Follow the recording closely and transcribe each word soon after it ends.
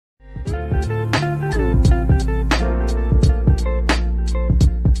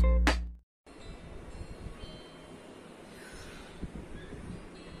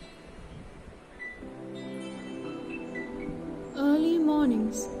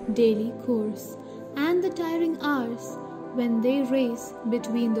daily chores, and the tiring hours when they race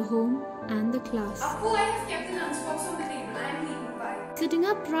between the home and the class. Appu, I have kept the lunchbox on the table. I am leaving. Bye. Sitting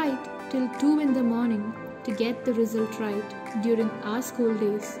up right till 2 in the morning to get the result right during our school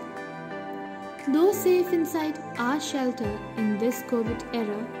days. Though safe inside our shelter in this COVID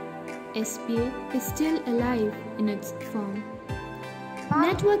era, SPA is still alive in its form.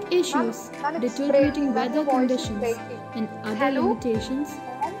 Network issues, deteriorating weather conditions, and other limitations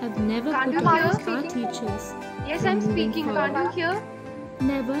have never put off our teachers. Yes, I'm speaking. Can't you hear?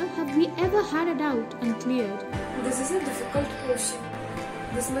 Never have we ever had a doubt uncleared. This is a difficult question.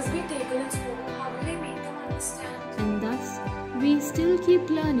 This must be taken in school. How will I make them understand? And thus, we still keep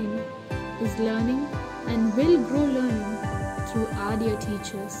learning, is learning, and will grow learning through our dear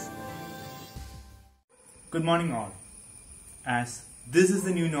teachers. Good morning all. As this is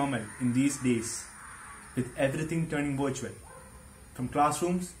the new normal in these days, with everything turning virtual, from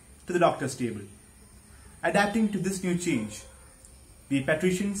classrooms to the doctor's table. Adapting to this new change, we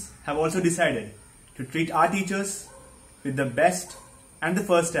patricians have also decided to treat our teachers with the best and the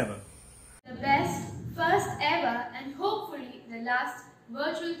first ever. The best, first ever, and hopefully the last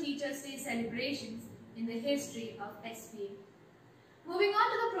virtual Teachers' Day celebrations in the history of SPA. Moving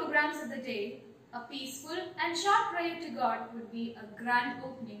on to the programs of the day, a peaceful and short prayer to God would be a grand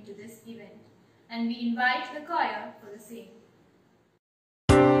opening to this event, and we invite the choir for the same.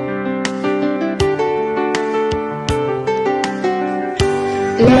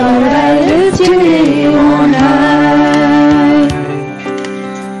 Lord, I lift your name on high.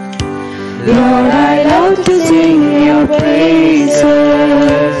 Lord, I love to sing your praises.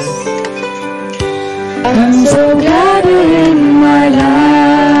 I'm so glad you're in my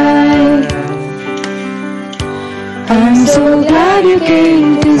life. I'm so glad you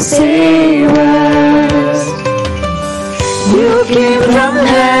came to save us. You came from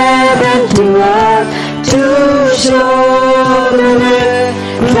heaven to earth to show the way.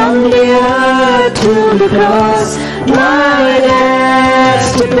 From the earth to the cross, my debts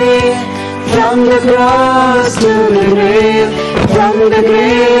to pay. From the cross to the grave, from the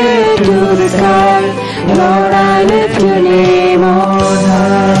grave to the sky, Lord, I lift your name on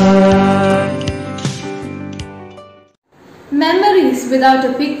high. Memories without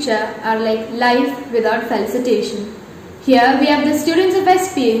a picture are like life without felicitation. Here we have the students of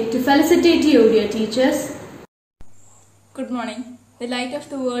SPA to felicitate you, dear teachers. Good morning. The light of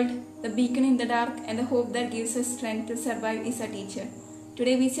the world, the beacon in the dark, and the hope that gives us strength to survive is our teacher.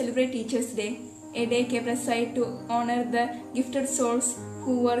 Today we celebrate Teachers' Day, a day kept aside to honor the gifted souls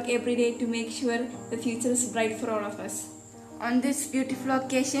who work every day to make sure the future is bright for all of us. On this beautiful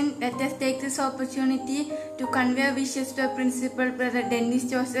occasion, let us take this opportunity to convey wishes to our Principal Brother Dennis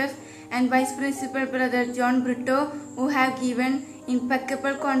Joseph and Vice Principal Brother John Brito, who have given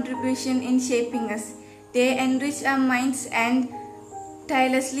impeccable contribution in shaping us. They enrich our minds and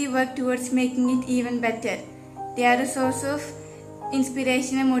tirelessly work towards making it even better. They are a source of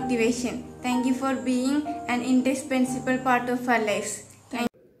inspiration and motivation. Thank you for being an indispensable part of our lives. A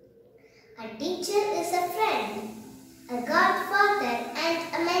teacher is a friend, a godfather and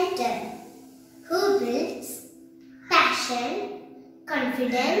a mentor who builds passion,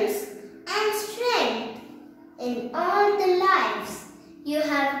 confidence and strength in all the lives you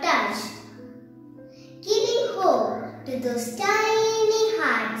have touched, giving hope to those tiny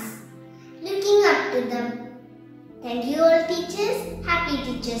hearts, looking up to them. Thank you all teachers. Happy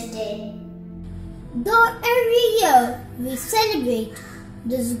Teachers' Day. Though every year we celebrate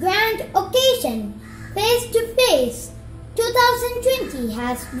this grand occasion face to face, 2020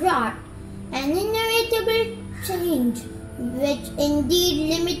 has brought an inevitable change which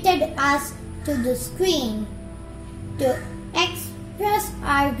indeed limited us to the screen to express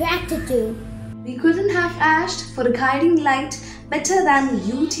our gratitude. We couldn't have asked for a guiding light better than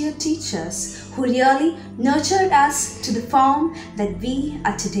you, dear teachers, who really nurtured us to the form that we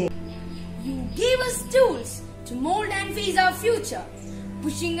are today. You gave us tools to mold and face our future,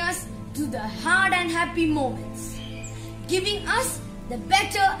 pushing us to the hard and happy moments, giving us the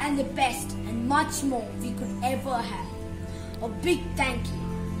better and the best and much more we could ever have. A big thank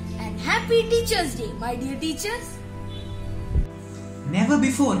you and happy Teachers' Day, my dear teachers. Never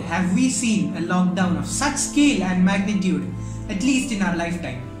before have we seen a lockdown of such scale and magnitude, at least in our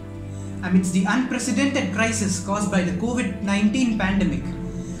lifetime. Amidst the unprecedented crisis caused by the COVID-19 pandemic,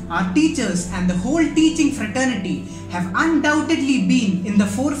 our teachers and the whole teaching fraternity have undoubtedly been in the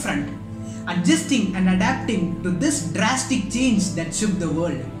forefront, adjusting and adapting to this drastic change that shook the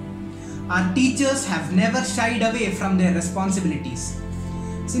world. Our teachers have never shied away from their responsibilities.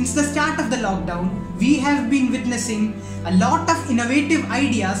 Since the start of the lockdown, we have been witnessing a lot of innovative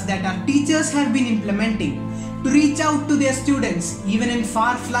ideas that our teachers have been implementing to reach out to their students even in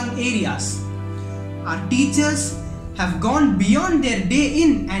far-flung areas. Our teachers have gone beyond their day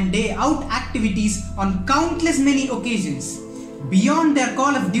in and day out activities on countless many occasions, beyond their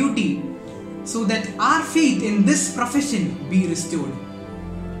call of duty, so that our faith in this profession be restored.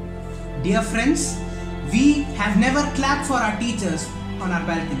 Dear friends, we have never clapped for our teachers on our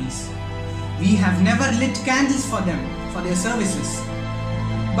balconies. We have never lit candles for them for their services.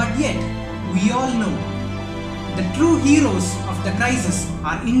 But yet, we all know the true heroes of the crisis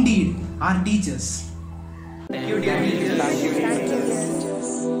are indeed our teachers. Thank you, dear teachers.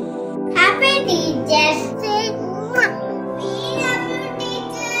 Happy Teachers Day. We love you,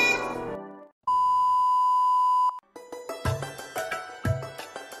 teachers.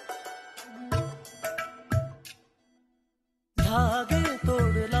 धागे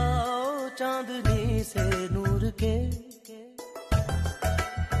तोड़ लाओ चांदनी से नूर के,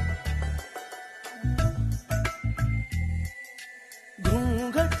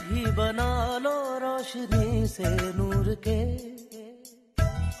 घूंघट ही बना लो रोशनी से नूर के।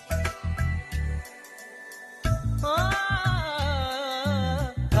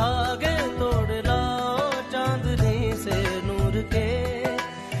 धागे तोड़ लाओ चांदनी से नूर के,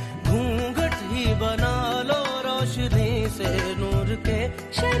 घूंघट ही बना लो रोशनी से नूर के।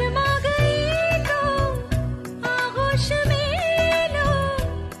 शर्मा गई तो आगोश में लो,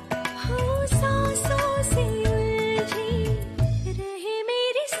 हो सांसों से उलझी रहे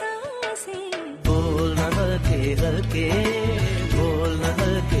मेरी सांसें। बोलना हल्के हल्के, बोलना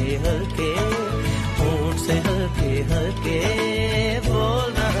हल्के हल्के, होंठ से हल्के हल्के,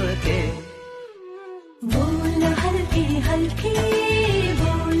 बोलना हल्के। बोलना हल्के हल्के,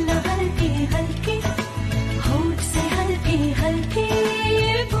 बोलना हल्के हल्के, होंठ से हल्के हल्के,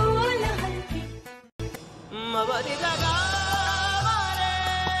 बोलना हल्के। मबरी लगा मारे,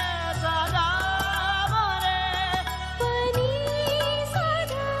 सादा मारे, पनी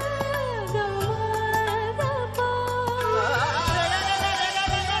सादा गा गा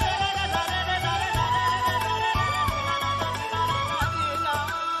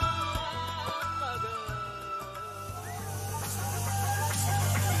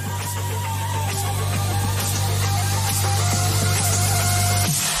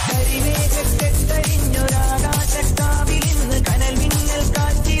കരിമേഘത്തെത്തരിഞ്ഞൊരാകാശക്കാവിലിന്ന് കനൽ മിന്നൽ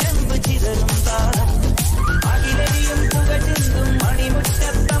കാറ്റിരമ്പ് ചിതറും താളം, അകിലരിയും പുകചെന്തും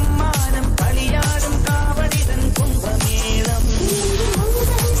മണിമുറ്റത്തമ്മാനം, കളിയാടും കാവടിതൻ കുംഭമേളം.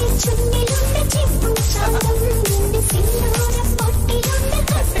 ചുണ്ടിലുണ്ട് ചിപ്പും ചാന്തം, നിന്റെ സിന്ദൂരം പൊട്ടിലുണ്ട്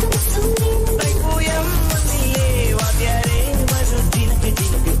കട്ടും സുന്ദരം. തൈപ്പൂയം വന്നില്ലേ വാദ്യാരേ, വരൂ ജിനക്ക്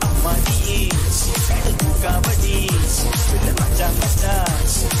ജിനക്ക് അമ്മാടിയേ, കാവടി മച്ചാ മച്ചാ,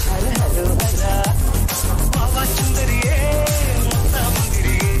 ഹല ഹലോ ഹല. മാവാ സുന്ദരിയേ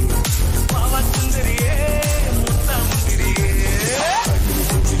മുത്താമുന്തിരിയേ, മാവാ സുന്ദരിയേ മുത്താമുന്തിരിയേ.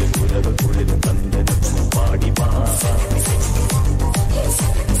 പാടി പാ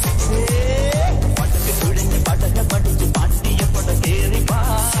പടക്ക് തുഴഞ്ഞ് പടക പഠിച്ച് പാട്ടിയ പട കേറി പാ.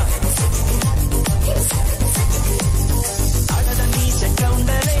 അടത നീച്ച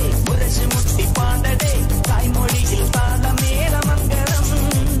കൗണ്ടരേ മുരശ് മുട്ടി പാടടേ, തായ്മൊഴിയിൽ താളമേളമംഗളം.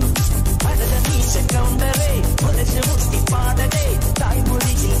 അടത നീച്ച കൗണ്ടരേ മുരശ് മുട്ടി പാടടേ,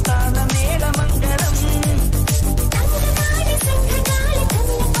 തായ്മൊഴിയിൽ താളമേളമംഗളം. തങ്ങമാടി സംഘകാല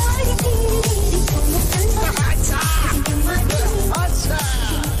തമിഴ്പാടി തീരേറി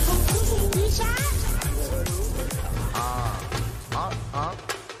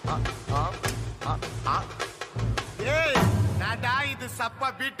இது சப்பா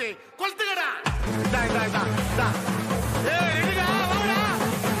பீட்டு கொளுத்துக்கடா.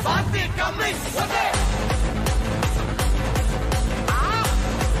 பாத்தி கம்மி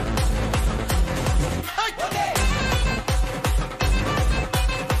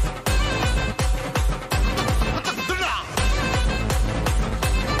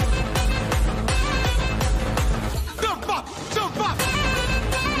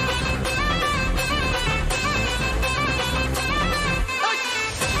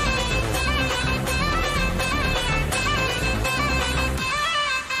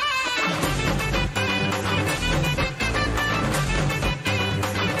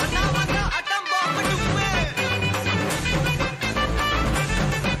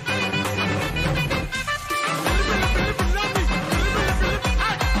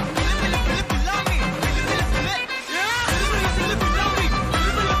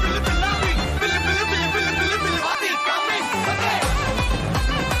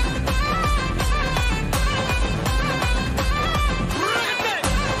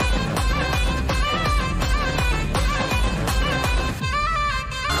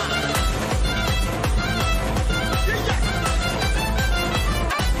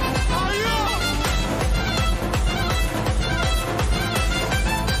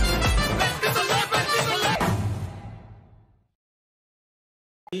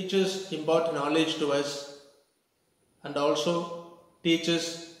Teachers impart knowledge to us and also teach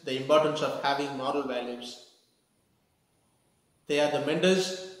us the importance of having moral values. They are the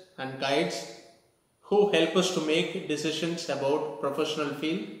mentors and guides who help us to make decisions about professional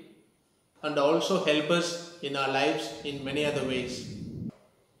field and also help us in our lives in many other ways.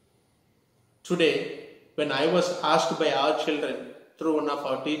 Today, when I was asked by our children through one of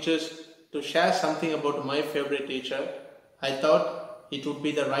our teachers to share something about my favorite teacher, I thought it would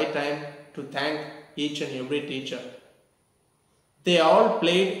be the right time to thank each and every teacher. They all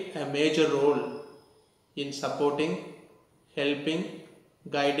played a major role in supporting, helping,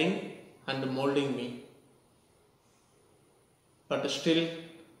 guiding and molding me. But still,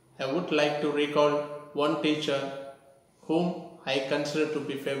 I would like to recall one teacher whom I consider to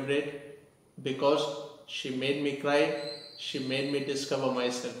be favorite because she made me cry, she made me discover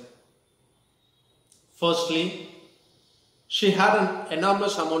myself. Firstly, she had an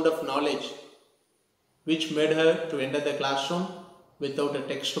enormous amount of knowledge which made her to enter the classroom without a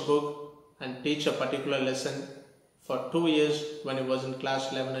textbook and teach a particular lesson for 2 years when I was in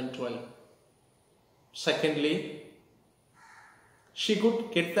class 11 and 12. Secondly, she could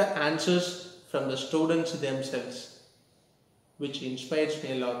get the answers from the students themselves, which inspires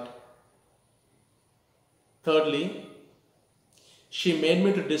me a lot. Thirdly, she made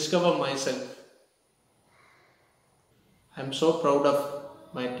me to discover myself. I am so proud of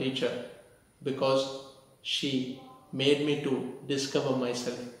my teacher because she made me to discover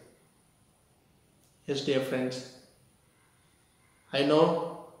myself. Yes, dear friends, I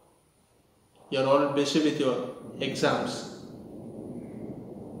know you're all busy with your exams.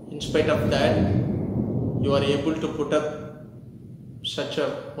 In spite of that, you are able to put up such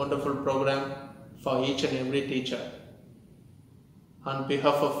a wonderful program for each and every teacher. On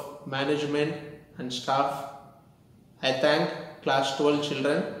behalf of management and staff, I thank class 12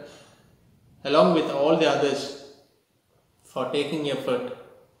 children along with all the others for taking effort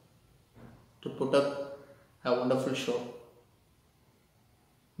to put up a wonderful show.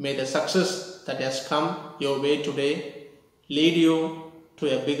 May the success that has come your way today lead you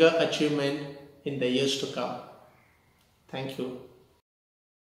to a bigger achievement in the years to come. Thank you.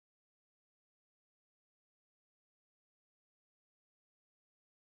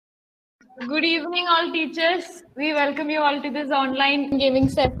 Good evening, all teachers. We welcome you all to this online gaming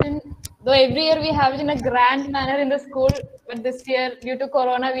session. Though every year we have it in a grand manner in the school, but this year, due to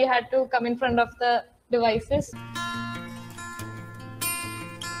Corona, we had to come in front of the devices.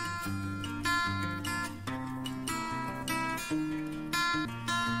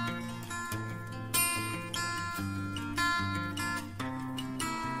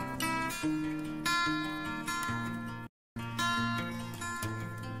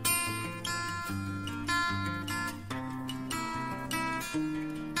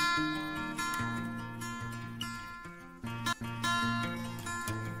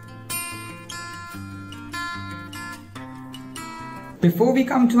 Before we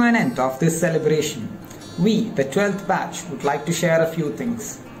come to an end of this celebration, we, the 12th batch, would like to share a few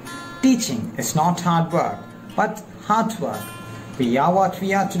things. Teaching is not hard work, but hard work. We are what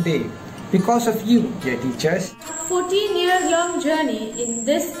we are today because of you, dear teachers. 14-year-long journey in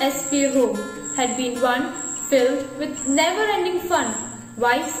this SPA home had been one filled with never-ending fun,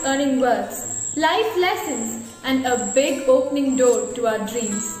 wise earning words, life lessons, and a big opening door to our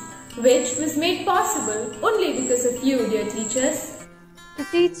dreams, which was made possible only because of you, dear teachers. To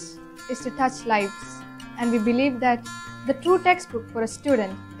teach is to touch lives, and we believe that the true textbook for a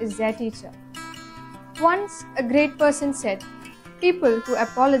student is their teacher. Once a great person said, "People who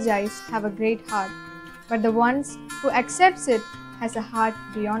apologize have a great heart, but the ones who accepts it has a heart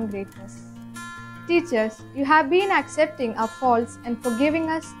beyond greatness." Teachers, you have been accepting our faults and forgiving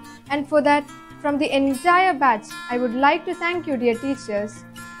us, and for that, from the entire batch, I would like to thank you, dear teachers,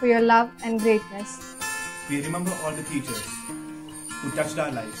 for your love and greatness. We remember all the teachers who touched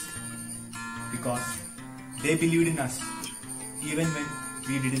our lives because they believed in us even when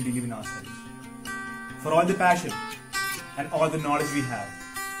we didn't believe in ourselves. For all the passion and all the knowledge we have,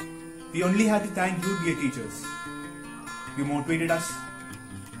 we only have to thank you, dear teachers. You motivated us,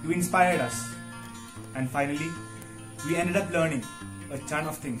 you inspired us, and finally, we ended up learning a ton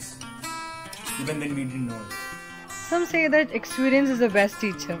of things even when we didn't know it. Some say that experience is the best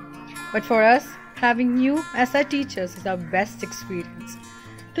teacher, but for us, having you as our teachers is our best experience.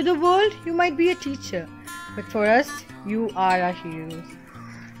 To the world, you might be a teacher, but for us, you are our heroes.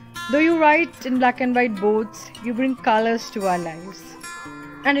 Though you write in black and white boards, you bring colors to our lives.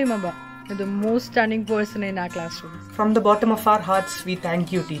 And remember, you're the most stunning person in our classroom. From the bottom of our hearts, we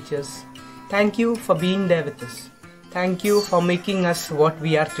thank you, teachers. Thank you for being there with us. Thank you for making us what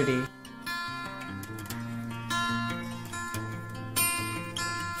we are today.